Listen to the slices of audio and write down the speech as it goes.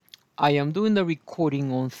I am doing the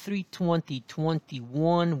recording on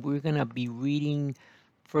 3/20/21. We're going to be reading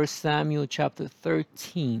 1 Samuel chapter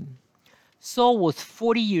 13. Saul was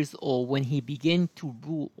 40 years old when he began to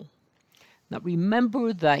rule. Now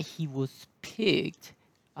remember that he was picked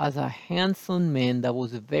as a handsome man that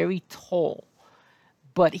was very tall,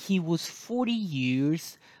 but he was 40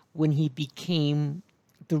 years when he became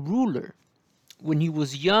the ruler. When he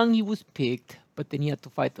was young, he was picked, but then he had to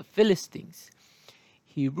fight the Philistines.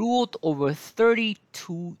 He ruled over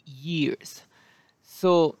 32 years.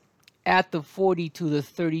 So at the 40 to the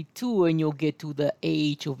 32, and you'll get to the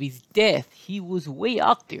age of his death, he was way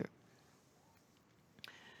out there.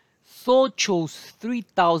 Saul chose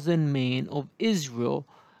 3,000 men of Israel.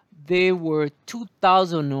 There were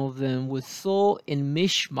 2,000 of them with Saul in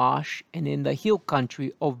Michmash and in the hill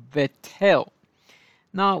country of Bethel.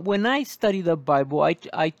 Now, when I study the Bible, I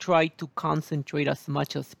try to concentrate as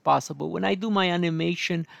much as possible. When I do my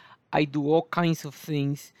animation, I do all kinds of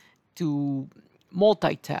things to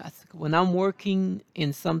multitask. When I'm working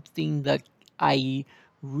in something that I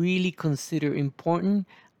really consider important,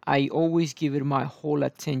 I always give it my whole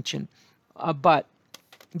attention. But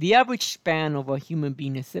the average span of a human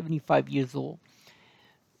being is 75 years old.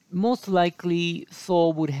 Most likely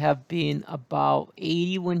Saul would have been about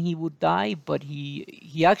 80 when he would die, but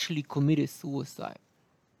he actually committed suicide.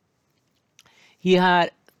 He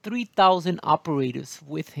had 3,000 operators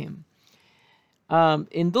with him.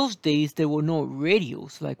 In those days, there were no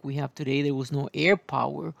radios like we have today. There was no air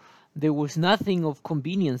power. There was nothing of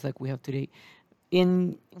convenience like we have today.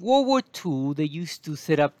 In World War II, they used to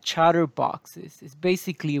set up chatterboxes. It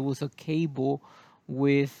was a cable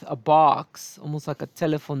with a box, almost like a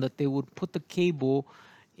telephone, that they would put the cable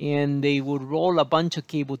and they would roll a bunch of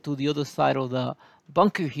cable to the other side of the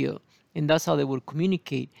bunker hill, and that's how they would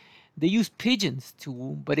communicate. They used pigeons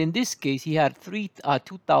too, but in this case he had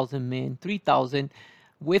 2,000 men, 3,000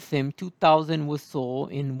 with him, 2,000 with Saul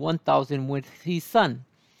and 1,000 with his son.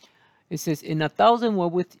 It says, and 1,000 were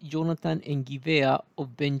with Jonathan in Gibeah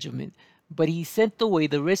of Benjamin, but he sent away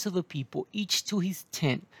the rest of the people, each to his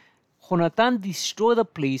tent. Jonathan destroyed the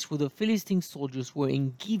place where the Philistine soldiers were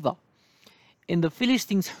in Geba, and the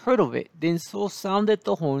Philistines heard of it. Then Saul sounded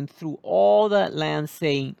the horn through all that land,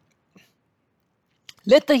 saying,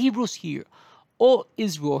 let the Hebrews hear. All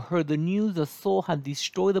Israel heard the news that Saul had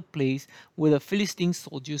destroyed the place where the Philistine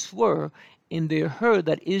soldiers were, and they heard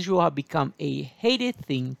that Israel had become a hated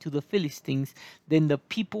thing to the Philistines. Then the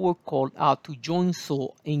people were called out to join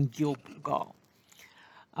Saul in Gilgal.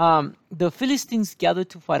 The Philistines gathered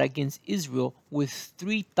to fight against Israel with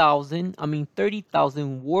 30,000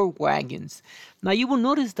 war-wagons. Now you will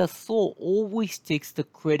notice that Saul always takes the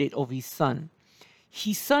credit of his son.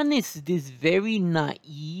 His son is this very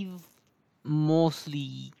naive,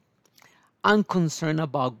 mostly unconcerned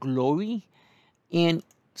about glory, and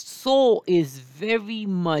Saul is very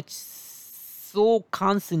much so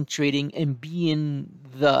concentrating in being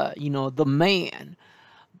the man.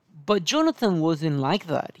 But Jonathan wasn't like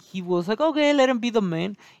that. He was like, okay, let him be the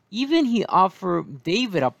man. Even he offered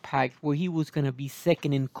David a pact where he was going to be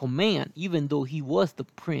second in command, even though he was the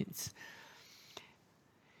prince.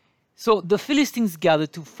 So the Philistines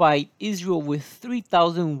gathered to fight Israel with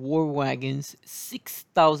 3,000 war wagons,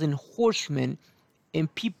 6,000 horsemen,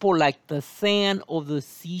 and people like the sand of the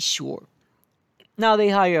seashore. Now they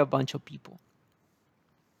hire a bunch of people.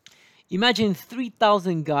 Imagine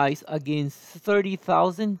 3,000 guys against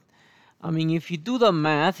 30,000. I mean, if you do the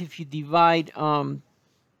math, if you divide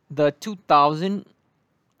the 2,000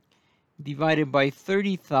 divided by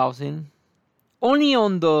 30,000, only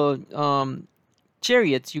on the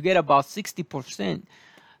chariots you get about 60%.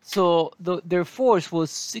 So their force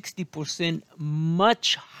was 60%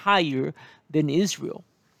 much higher than Israel.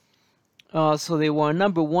 So they were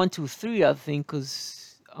number 1, 2, 3, I think,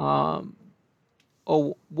 because 1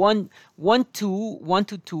 to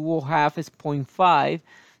 2 or half is 0.5,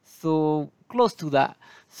 so close to that.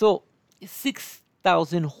 So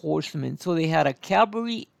 6,000 horsemen. So they had a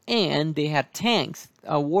cavalry and they had tanks.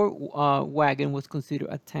 A war wagon was considered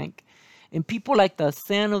a tank. And people like the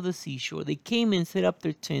sand of the seashore, they came and set up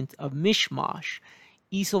their tents of Michmash,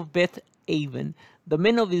 east of Beth-aven. The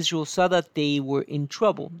men of Israel saw that they were in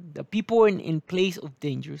trouble. The people were in place of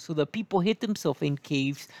danger. So the people hid themselves in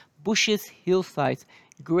caves, bushes, hillsides,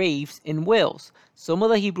 graves, and wells. Some of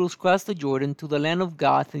the Hebrews crossed the Jordan to the land of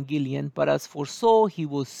Gad and Gilead, but as for Saul, he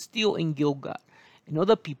was still in Gilgal, and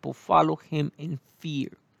other people followed him in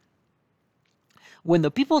fear. When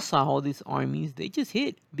the people saw all these armies, they just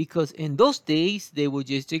hid, because in those days, they would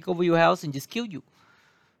just take over your house and just kill you.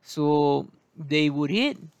 So they would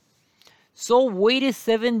hid. Saul waited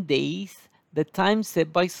 7 days. the time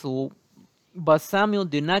set by Saul, but Samuel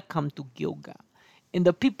did not come to Gilgal. And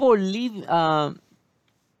the people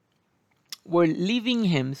were leaving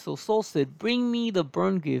him. So Saul said, "Bring me the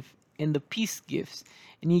burnt gift and the peace gifts."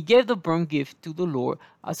 And he gave the burnt gift to the Lord.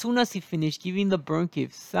 As soon as he finished giving the burnt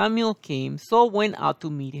gift, Samuel came. Saul went out to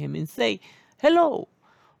meet him and say, "Hello."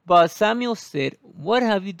 But Samuel said, "What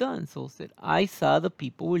have you done?" Saul said, "I saw the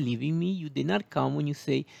people were leaving me. You did not come when you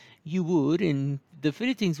say you would, and the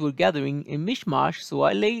Philistines were gathering in Michmash. So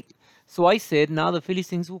I said, now the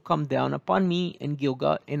Philistines will come down upon me in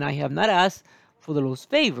Gilgal, and I have not asked for the Lord's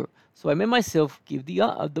favor. So I made myself give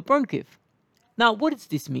the burnt gift." Now, what does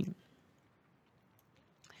this mean?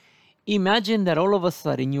 Imagine that all of a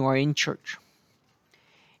sudden you are in church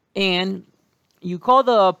and you call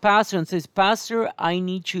the pastor and says, "Pastor, I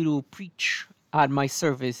need you to preach at my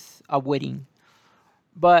service, a wedding."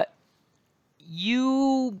 But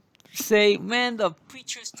you say, "Man, the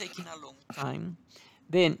preacher's taking a long time."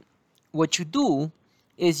 Then what you do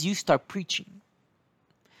is you start preaching.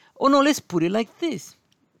 Oh no, let's put it like this.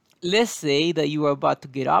 Let's say that you are about to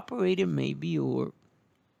get operated maybe, or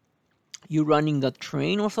you're running a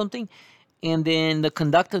train or something, and then the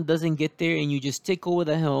conductor doesn't get there and you just take over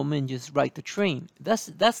the helm and just ride the train.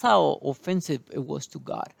 That's how offensive it was to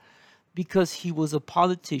God, because he was a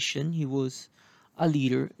politician, he was a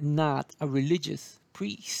leader, not a religious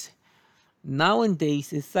priest.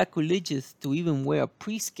 Nowadays it's sacrilegious to even wear a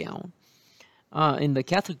priest gown in the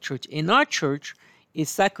Catholic Church. In our church, it's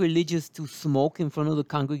sacrilegious to smoke in front of the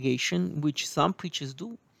congregation, which some preachers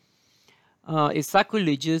do. It's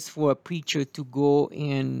sacrilegious for a preacher to go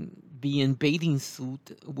and be in bathing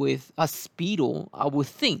suit with a speedo, I would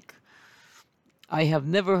think. I have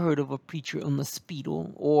never heard of a preacher on a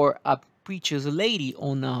speedo or a preacher's lady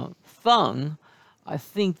on a thong. I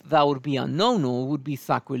think that would be a no-no. It would be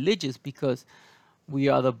sacrilegious because we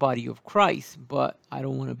are the body of Christ. But I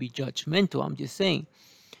don't want to be judgmental. I'm just saying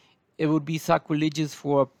it would be sacrilegious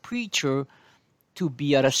for a preacher to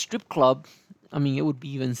be at a strip club. I mean, it would be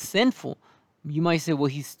even sinful. You might say, "Well,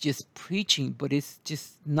 he's just preaching," but it's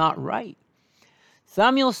just not right.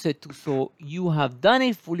 Samuel said to Saul, "You have done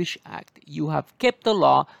a foolish act. You have kept the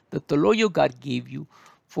law that the Lord your God gave you.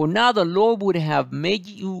 For now the Lord would have made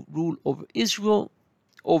you rule over Israel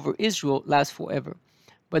last forever.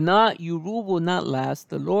 But now your rule will not last.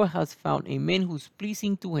 The Lord has found a man who is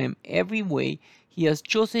pleasing to him every way. He has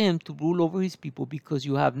chosen him to rule over his people because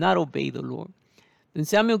you have not obeyed the Lord." Then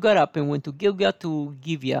Samuel got up and went to Gilgal to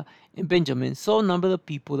Gibeah and Benjamin. Saul numbered the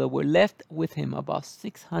people that were left with him, about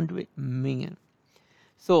 600 men.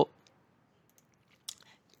 So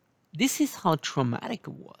this is how traumatic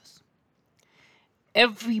it was.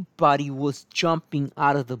 Everybody was jumping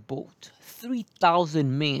out of the boat.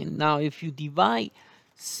 3,000 men. Now, if you divide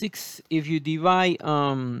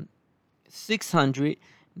 600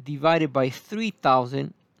 divided by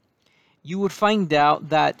 3,000, you would find out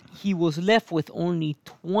that he was left with only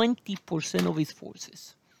 20% of his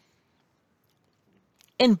forces.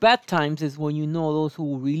 And bad times is when you know those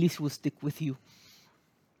who really will stick with you.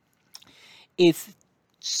 It's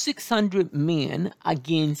 600 men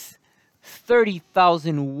against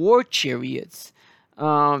 30,000 war chariots.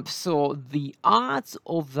 So the odds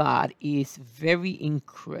of that is very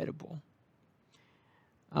incredible.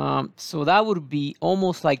 So that would be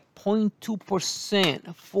almost like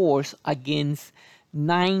 0.2% force against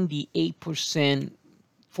 98%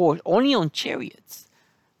 force only on chariots.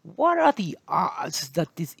 What are the odds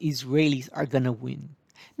that these Israelis are going to win?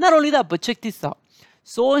 Not only that, but check this out.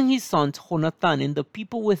 Saul and his sons Jonathan and the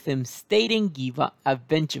people with him stayed in Gibeah of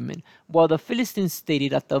Benjamin, while the Philistines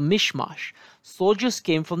stayed at the Michmash. Soldiers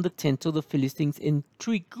came from the tents of the Philistines in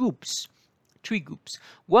three groups.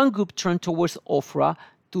 One group turned towards Ophrah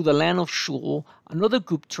to the land of Shul, another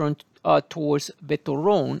group turned towards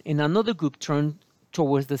Beth-aven, and another group turned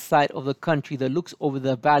towards the side of the country that looks over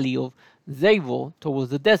the valley of Zebul towards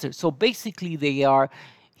the desert. So basically they are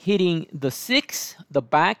hitting the 6, the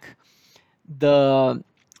back, the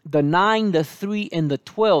 9, the 3, and the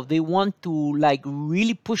 12. They want to like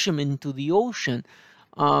really push them into the ocean.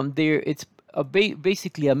 It's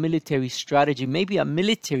basically a military strategy. Maybe a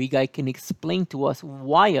military guy can explain to us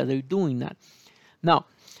why are they doing that. Now,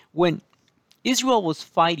 when Israel was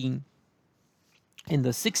fighting in the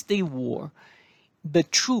 6-day war, the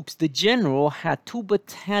troops, the general had 2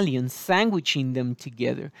 battalions sandwiching them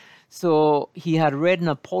together. So he had read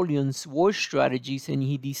Napoleon's war strategies and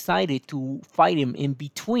he decided to fight him in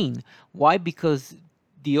between. Why? Because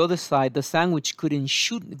the other side, the sandwich couldn't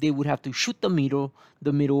shoot. They would have to shoot the middle,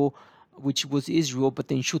 which was Israel, but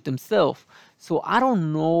then shoot himself. So I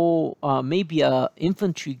don't know. Maybe a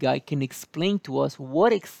infantry guy can explain to us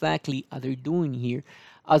what exactly are they doing here,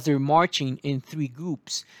 as they're marching in three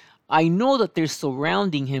groups. I know that they're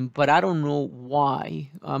surrounding him, but I don't know why.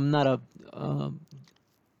 I'm not a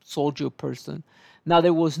soldier person. Now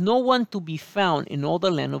there was no one to be found in all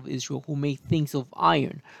the land of Israel who made things of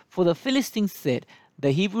iron. For the Philistines said,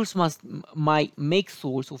 the Hebrews might make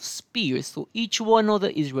swords of spears. So each one of the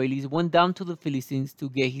Israelis went down to the Philistines to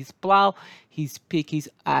get his plow, his pick, his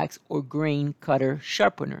axe, or grain cutter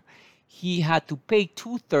sharpener. He had to pay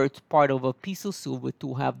 2/3 part of a piece of silver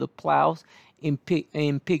to have the plows and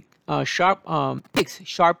picks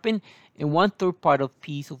sharpened, and 1/3 part of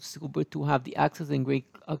piece of silver to have the axes and great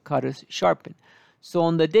cutters sharpened. So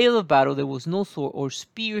on the day of the battle there was no sword or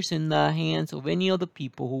spears in the hands of any of the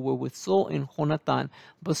people who were with Saul and Jonathan,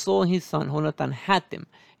 but Saul and his son Jonathan had them.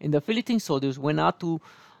 And the Philistine soldiers went out to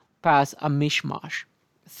pass a Michmash.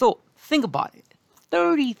 So think about it.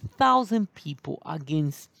 30,000 people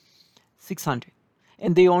against 600.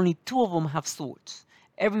 And they only two of them have swords.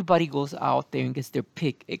 Everybody goes out there and gets their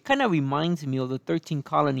pick. It kind of reminds me of the 13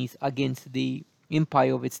 colonies against the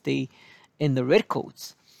empire of its day and the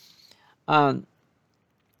redcoats. Um,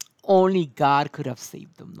 Only God could have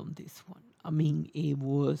saved them on this one. I mean, it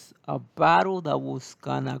was a battle that was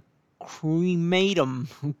gonna cremate them,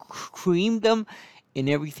 cream them, and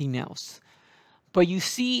everything else. But you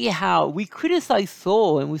see how we criticize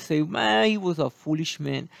Saul and we say, man, he was a foolish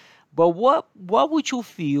man. But what would you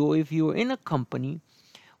feel if you were in a company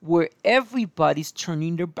where everybody's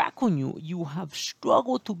turning their back on you? You have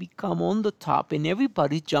struggled to become on the top and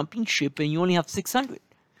everybody's jumping ship and you only have 600.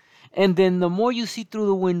 And then the more you see through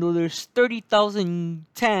the window, there's 30,000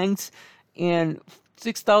 tanks and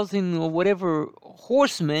 6,000 or whatever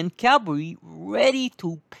horsemen, cavalry, ready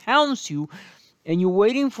to pounce you. And you're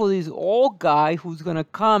waiting for this old guy who's going to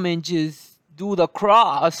come and just do the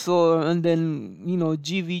cross. And then,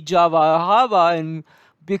 GV Java Hava and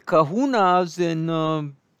big kahunas and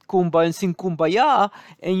Kumba and Sing Kumbaya.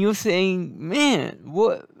 And you're saying, man,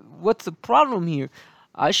 what's the problem here?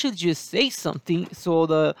 I should just say something so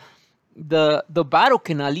the battle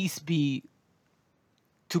can at least be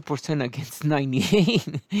 2% against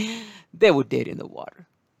 98. They were dead in the water.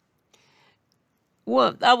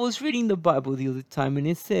 Well, I was reading the Bible the other time, and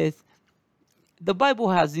it says the Bible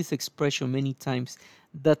has this expression many times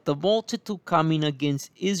that the multitude coming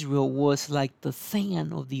against Israel was like the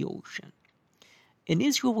sand of the ocean. And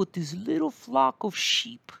Israel, with this little flock of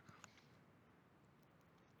sheep,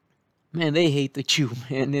 man, they hate the Jew,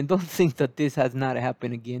 man. And don't think that this has not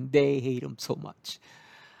happened again. They hate him so much.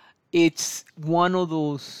 It's one of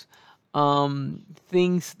those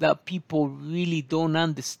things that people really don't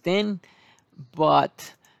understand,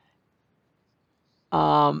 but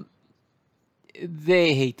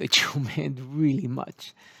they hate the Jew, man, really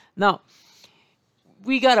much. Now,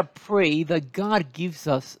 we gotta pray that God gives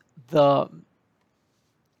us the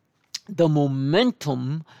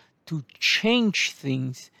momentum to change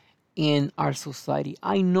things in our society.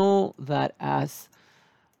 I know that as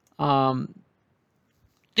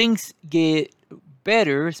things get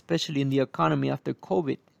better, especially in the economy after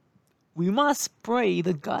COVID, we must pray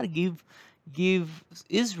that God give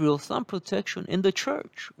Israel some protection in the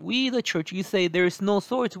church. We, the church, you say there's no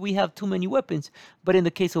swords, we have too many weapons. But in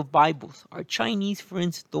the case of Bibles, our Chinese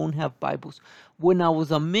friends don't have Bibles. When I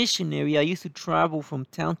was a missionary, I used to travel from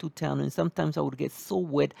town to town, and sometimes I would get so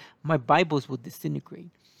wet, my Bibles would disintegrate.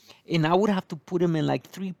 And I would have to put them in like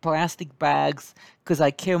 3 plastic bags because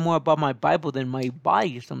I care more about my Bible than my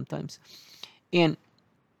body sometimes. And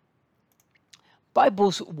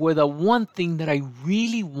Bibles were the one thing that I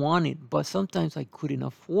really wanted, but sometimes I couldn't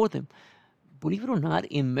afford them. Believe it or not,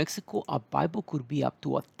 in Mexico, a Bible could be up to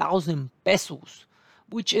 1,000 pesos,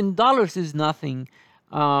 which in dollars is nothing.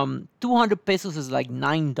 200 pesos is like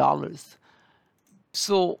 $9.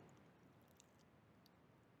 So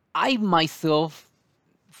I myself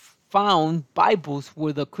found Bibles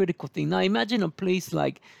were the critical thing. Now imagine a place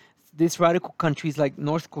like these radical countries like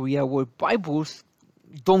North Korea where Bibles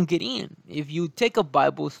don't get in. If you take a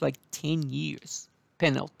Bible, it's like 10 years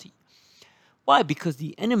penalty. Why? Because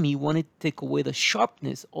the enemy wanted to take away the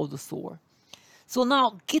sharpness of the sword. So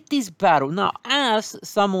now get this battle. Now ask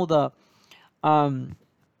some of the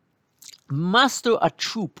master a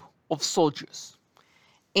troop of soldiers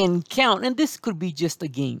and count. And this could be just a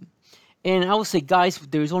game. And I would say, guys,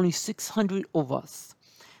 there's only 600 of us.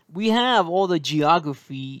 We have all the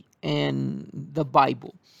geography and the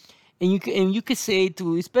Bible. And you could say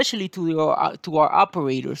to, especially to our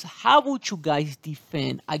operators, how would you guys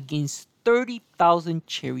defend against 30,000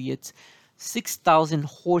 chariots, 6,000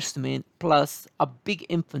 horsemen plus a big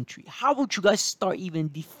infantry. How would you guys start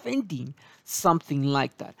even defending something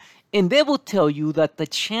like that? And they will tell you that the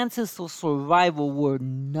chances of survival were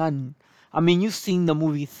none. I mean, you've seen the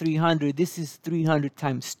movie 300. This is 300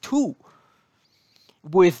 times 2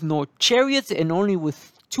 with no chariots and only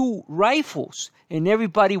with 2 rifles and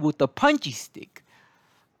everybody with a punchy stick.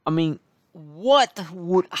 I mean,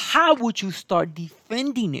 how would you start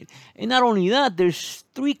defending it? And not only that, there's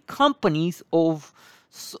 3 companies of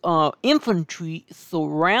infantry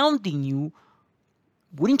surrounding you.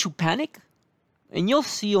 Wouldn't you panic? And you'll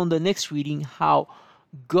see on the next reading how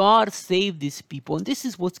God saved these people. And this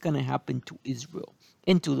is what's going to happen to Israel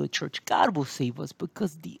and to the church. God will save us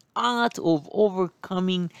because the odds of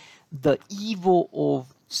overcoming the evil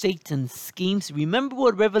of Satan's schemes. Remember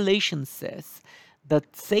what Revelation says,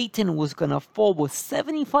 that Satan was going to fall with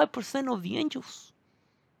 75% of the angels.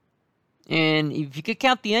 And if you could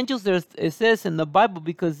count the angels, it says in the Bible,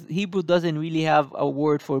 because Hebrew doesn't really have a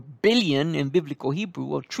word for billion in biblical Hebrew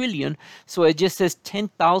or trillion, so it just says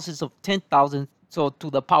 10,000s of 10,000, so to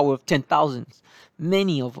the power of 10,000,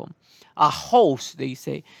 many of them, a host, they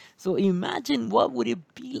say. So imagine what would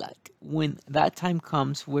it be like when that time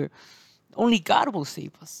comes where only God will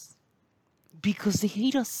save us, because they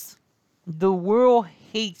hate us. The world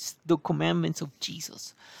hates the commandments of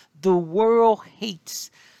Jesus. The world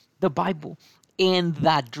hates the Bible. And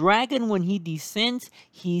that dragon, when he descends,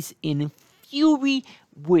 he's in fury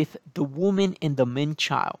with the woman and the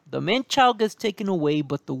man-child. The man-child gets taken away,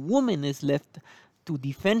 but the woman is left to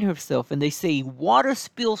defend herself. And they say water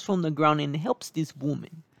spills from the ground and helps this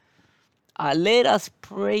woman. Let us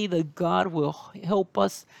pray that God will help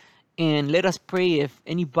us. And let us pray if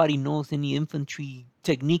anybody knows any infantry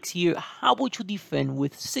techniques here. How would you defend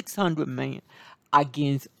with 600 men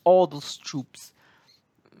against all those troops?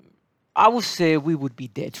 I would say we would be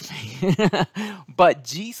dead. But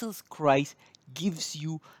Jesus Christ gives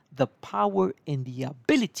you the power and the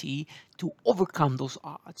ability to overcome those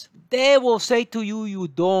odds. They will say to you, you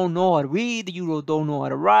don't know how to read, you don't know how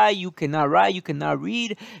to write, you cannot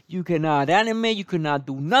read, you cannot animate, you cannot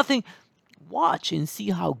do nothing. Watch and see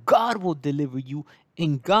how God will deliver you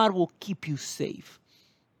and God will keep you safe.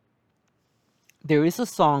 There is a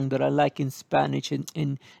song that I like in Spanish,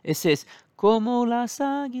 and it says, como las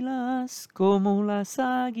águilas,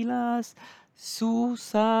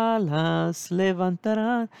 sus alas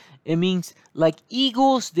levantarán. It means like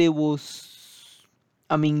eagles, they will,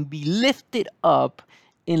 be lifted up,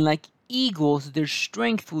 and like eagles, their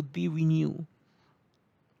strength would be renewed.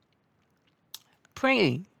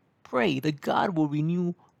 Pray that God will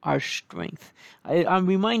renew our strength. I'm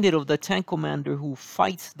reminded of the tank commander who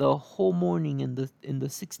fights the whole morning in the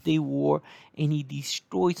 6-day war, and he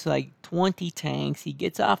destroys like 20 tanks. He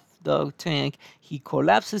gets off the tank, he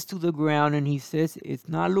collapses to the ground, and he says, "It's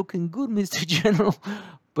not looking good, Mr. General,"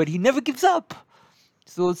 but he never gives up.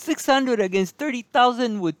 So 600 against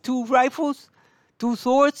 30,000 with 2 rifles, 2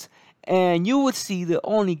 swords, and you would see that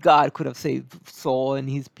only God could have saved Saul and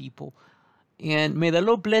his people. And may the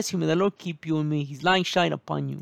Lord bless you, may the Lord keep you, and may his light shine upon you.